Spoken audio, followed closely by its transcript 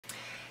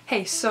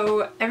Hey,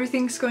 so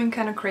everything's going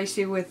kind of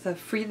crazy with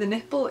Free the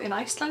Nipple in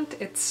Iceland.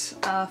 It's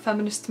a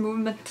feminist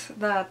movement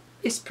that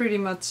is pretty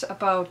much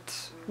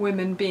about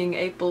women being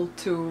able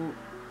to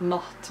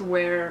not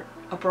wear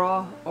a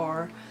bra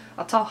or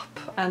a top,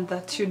 and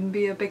that shouldn't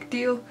be a big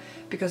deal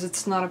because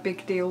it's not a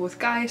big deal with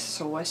guys,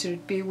 so why should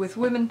it be with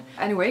women?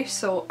 Anyway,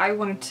 so I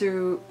wanted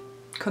to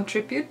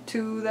contribute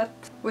to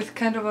that with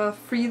kind of a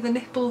Free the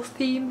Nipple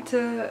themed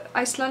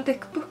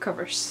Icelandic book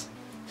covers.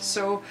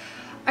 So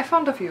I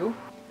found a few.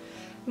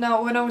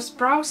 Now, when I was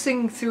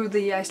browsing through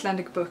the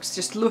Icelandic books,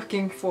 just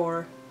looking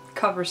for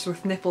covers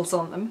with nipples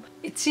on them,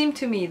 it seemed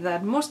to me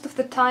that most of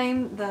the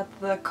time that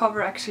the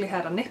cover actually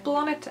had a nipple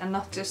on it and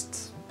not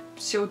just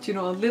showed, you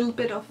know, a little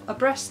bit of a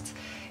breast.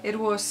 It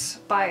was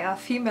by a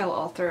female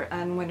author,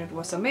 and when it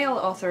was a male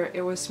author,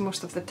 it was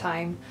most of the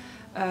time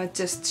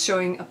just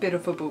showing a bit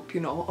of a boob, you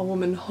know, a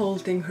woman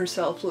holding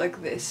herself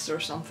like this or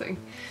something.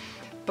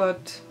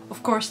 But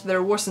of course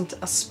there wasn't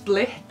a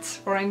split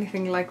or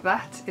anything like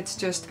that. It's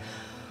just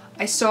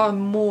I saw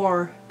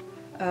more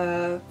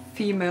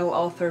female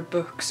author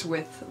books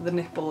with the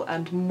nipple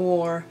and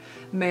more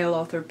male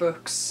author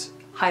books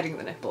hiding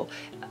the nipple.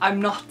 I'm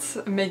not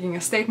making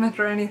a statement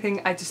or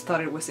anything, I just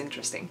thought it was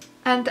interesting.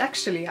 And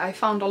actually I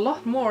found a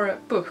lot more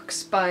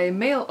books by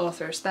male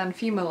authors than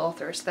female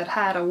authors that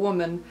had a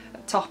woman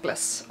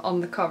topless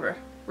on the cover,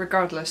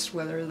 regardless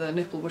whether the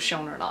nipple was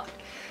shown or not.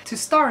 To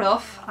start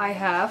off, I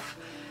have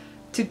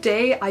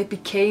Today I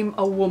Became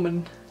a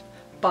Woman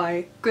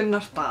by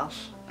Gunnar Dahl.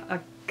 A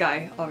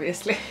guy,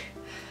 obviously.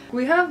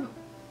 We have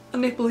a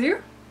nipple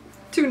here,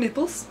 2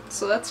 nipples,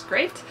 so that's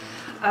great.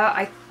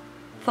 I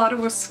thought it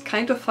was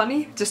kind of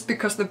funny just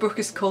because the book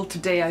is called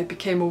Today I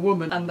Became a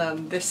Woman and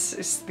then this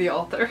is the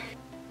author.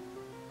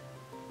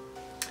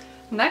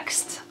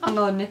 Next,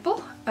 another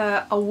nipple,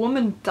 A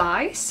Woman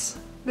Dies,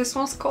 this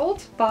one's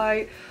called,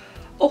 by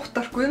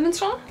Óttar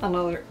Guðmundsson,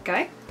 another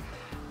guy.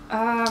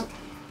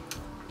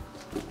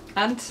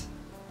 And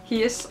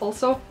he is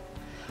also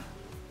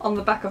on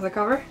the back of the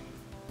cover.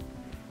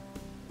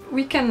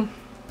 We can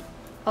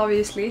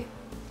obviously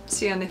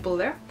see a nipple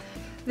there.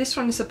 This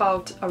one is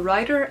about a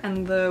writer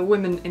and the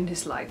women in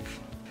his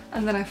life.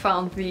 And then I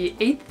found The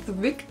Eighth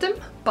Victim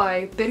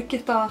by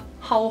Birgitta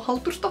H.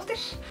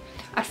 Halldórsdóttir.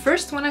 At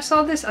first when I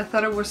saw this I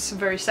thought it was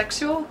very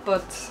sexual,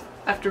 but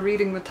after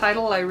reading the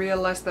title I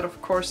realized that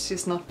of course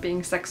he's not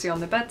being sexy on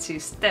the bed,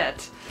 he's dead.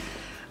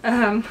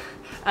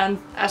 And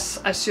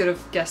as I should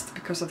have guessed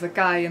because of the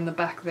guy in the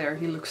back there,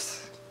 he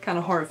looks kind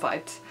of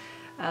horrified.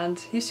 And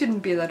he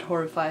shouldn't be that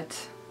horrified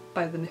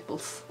by the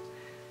nipples.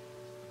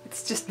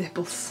 It's just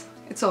nipples.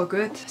 It's all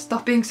good.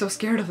 Stop being so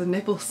scared of the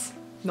nipples.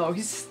 No,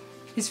 he's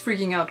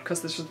freaking out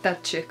because there's a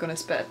dead chick on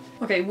his bed.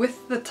 Okay,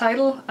 with the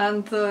title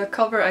and the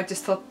cover I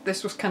just thought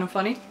this was kind of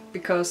funny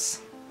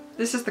because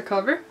this is the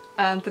cover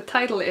and the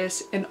title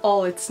is In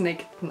All Its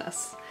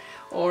Nakedness,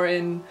 or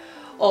In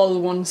All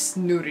One's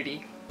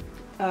Nudity.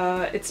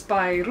 It's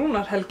by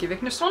Rúnar Helgi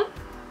Vignisson,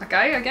 a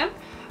guy again,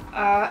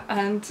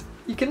 and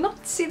you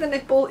cannot see the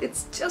nipple,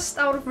 it's just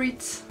out of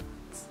reach,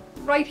 it's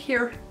right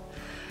here.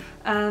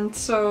 And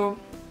so,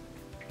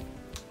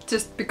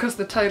 just because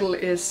the title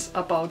is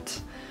about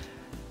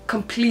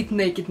complete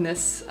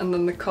nakedness and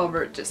then the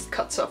cover just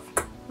cuts off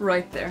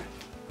right there.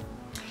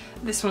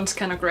 This one's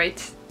kind of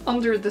great.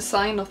 Under the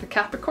Sign of the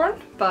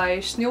Capricorn by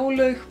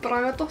Snjólaug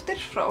Bragadóttir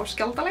frá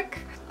Skjaldarleik.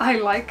 I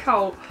like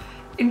how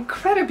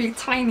incredibly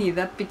tiny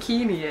that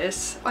bikini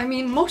is. I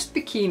mean, most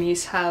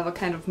bikinis have a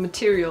kind of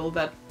material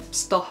that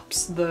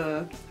stops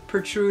the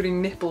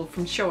protruding nipple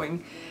from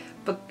showing,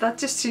 but that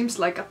just seems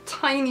like a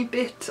tiny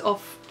bit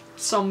of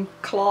some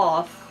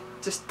cloth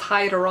just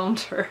tied around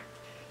her.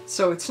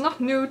 So it's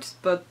not nude,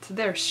 but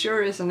there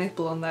sure is a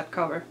nipple on that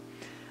cover.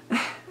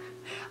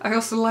 I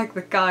also like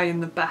the guy in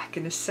the back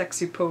in his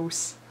sexy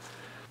pose.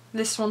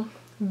 This one,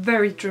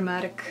 very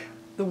dramatic.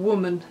 The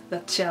Woman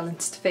That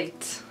Challenged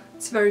Fate.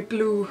 It's very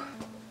blue,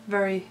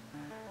 very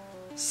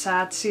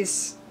sad.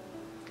 She's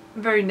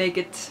very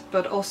naked,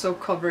 but also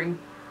covering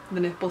the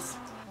nipples.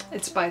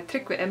 It's by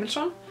Tryggvi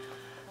Emilsson,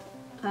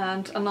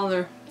 and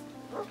another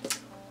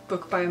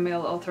book by a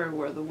male author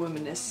where the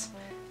woman is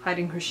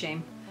hiding her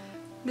shame.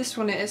 This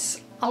one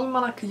is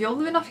Almanak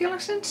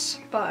Jóðvinafélagsins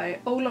by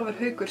Ólafur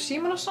Haukur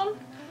Símonarson,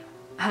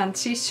 and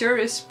she sure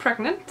is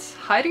pregnant,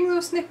 hiding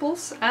those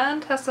nipples,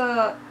 and has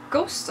a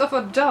ghost of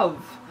a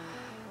dove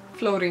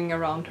floating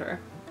around her.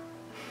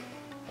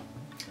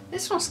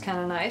 This one's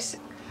kinda nice.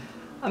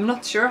 I'm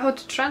not sure how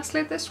to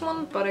translate this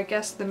one, but I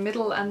guess The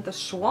Middle and the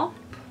Swamp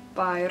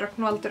by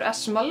Rögnvaldur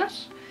S. Möller.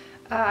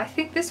 I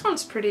think this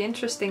one's pretty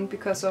interesting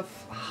because of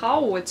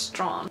how it's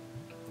drawn.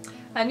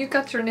 And you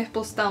got your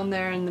nipples down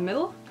there in the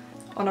middle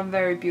on a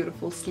very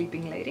beautiful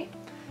sleeping lady.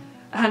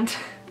 And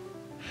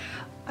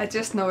I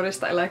just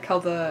noticed I like how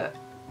the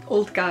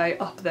old guy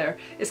up there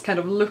is kind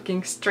of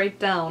looking straight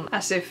down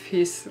as if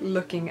he's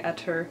looking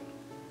at her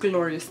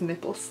glorious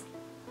nipples.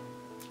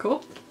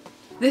 Cool.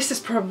 This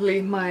is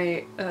probably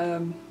my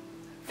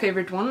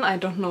favorite one. I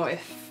don't know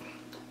if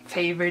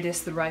favorite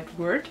is the right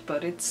word,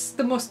 but it's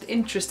the most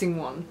interesting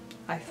one,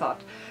 I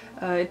thought.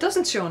 It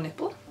doesn't show a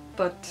nipple,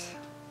 but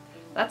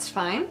that's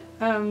fine.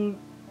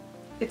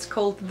 It's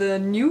called The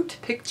Nude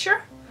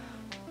Picture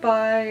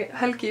by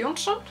Helgi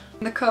Jónsson.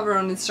 The cover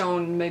on its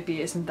own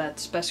maybe isn't that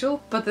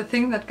special, but the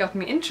thing that got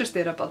me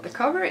interested about the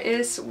cover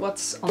is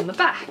what's on the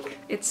back.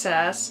 It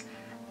says,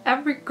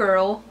 "Every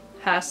girl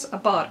has a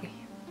body."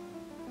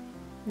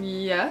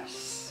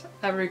 Yes,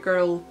 every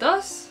girl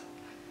does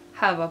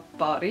have a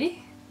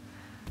body,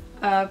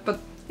 but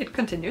it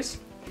continues.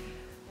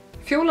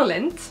 Fjóla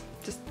Lind,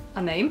 just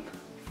a name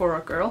for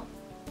a girl,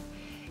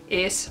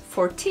 is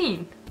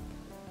 14,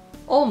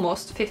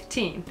 almost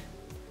 15,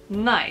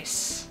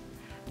 nice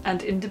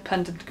and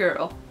independent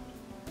girl.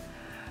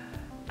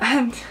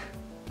 And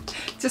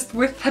just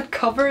with that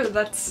cover,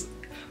 that's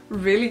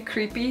really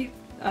creepy.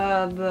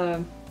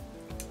 The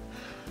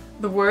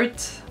word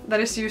that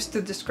is used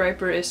to describe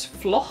her is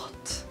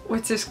flott,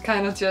 which is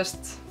kind of just,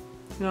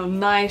 you know,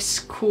 nice,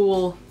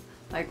 cool,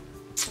 like,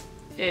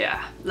 yeah,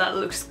 that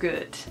looks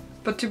good.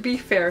 But to be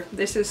fair,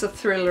 this is a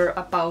thriller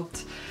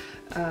about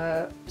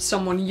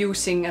someone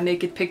using a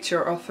naked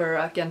picture of her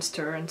against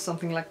her and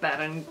something like that,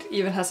 and it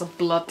even has a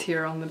blood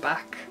here on the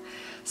back.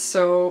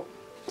 So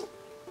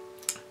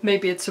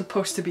maybe it's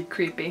supposed to be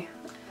creepy.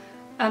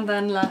 And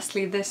then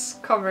lastly, this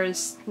cover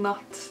is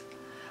not...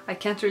 I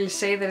can't really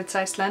say that it's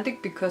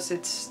Icelandic because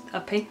it's a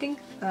painting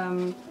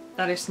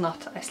that is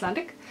not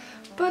Icelandic,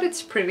 but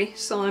it's pretty,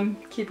 so I'm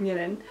keeping it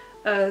in.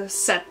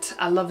 Set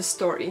A Love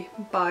Story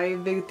by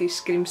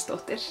Vigdís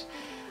Grímsdóttir,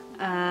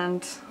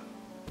 and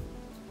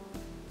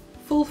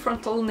full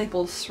frontal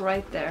nipples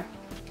right there.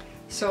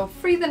 So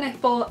free the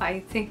nipple.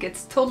 I think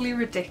it's totally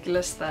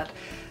ridiculous that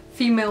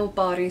female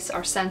bodies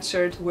are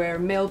censored where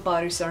male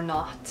bodies are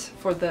not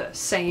for the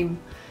same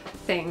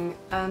thing,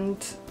 and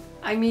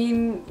I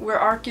mean,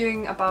 we're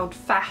arguing about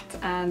fat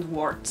and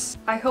warts.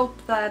 I hope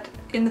that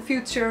in the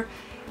future,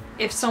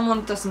 if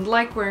someone doesn't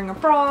like wearing a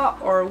bra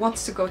or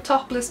wants to go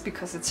topless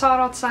because it's hot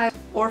outside,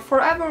 or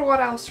for ever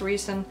what else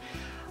reason,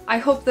 I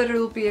hope that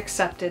it'll be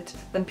accepted,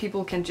 then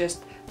people can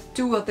just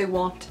do what they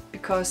want,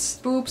 because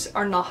boobs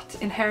are not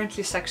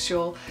inherently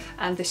sexual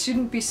and they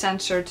shouldn't be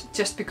censored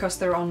just because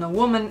they're on a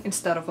woman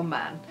instead of a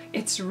man.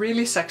 It's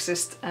really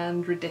sexist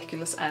and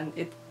ridiculous, and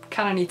it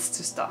kind of needs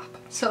to stop.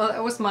 So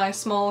that was my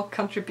small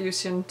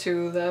contribution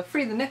to the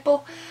Free the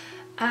Nipple,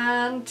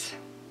 and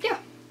yeah,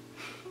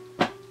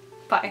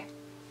 bye.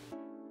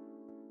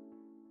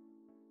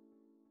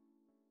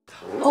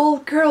 All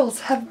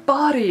girls have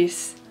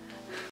bodies.